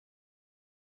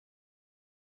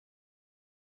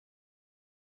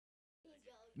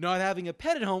Not having a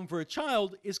pet at home for a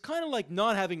child is kind of like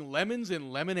not having lemons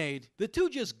in lemonade. The two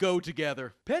just go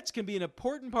together. Pets can be an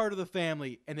important part of the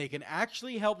family, and they can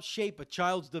actually help shape a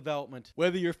child's development.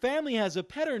 Whether your family has a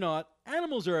pet or not,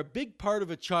 animals are a big part of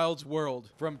a child's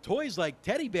world. From toys like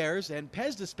teddy bears and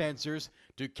Pez dispensers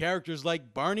to characters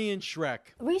like Barney and Shrek.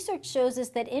 Research shows us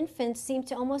that infants seem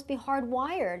to almost be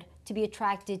hardwired to be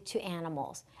attracted to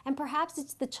animals. And perhaps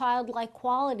it's the childlike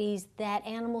qualities that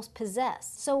animals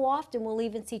possess. So often we'll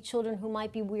even see children who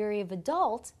might be weary of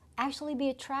adults actually be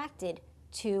attracted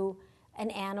to an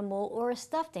animal or a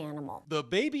stuffed animal. The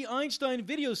Baby Einstein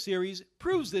video series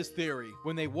proves this theory.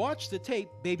 When they watch the tape,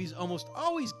 babies almost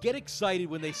always get excited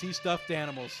when they see stuffed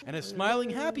animals. And a smiling,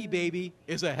 happy baby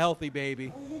is a healthy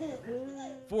baby.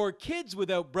 For kids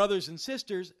without brothers and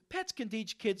sisters, pets can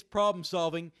teach kids problem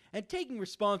solving and taking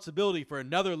responsibility for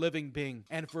another living being.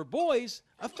 And for boys,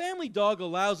 a family dog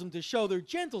allows them to show their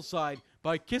gentle side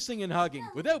by kissing and hugging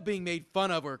without being made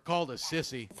fun of or called a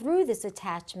sissy. Through this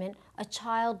attachment, a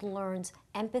child learns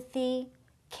empathy,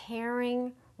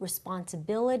 caring,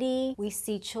 responsibility. We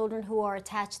see children who are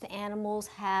attached to animals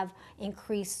have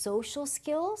increased social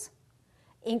skills,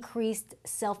 increased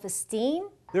self-esteem.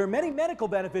 There are many medical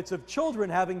benefits of children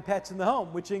having pets in the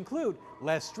home, which include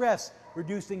less stress,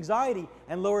 reduced anxiety,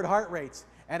 and lowered heart rates.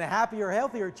 And a happier,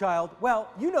 healthier child, well,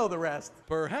 you know the rest.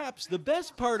 Perhaps the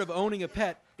best part of owning a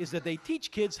pet is that they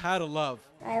teach kids how to love.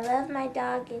 I love my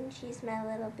dog and she's my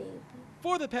little baby.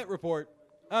 For the Pet Report,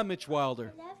 I'm Mitch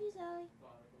Wilder. I love you, Zoe.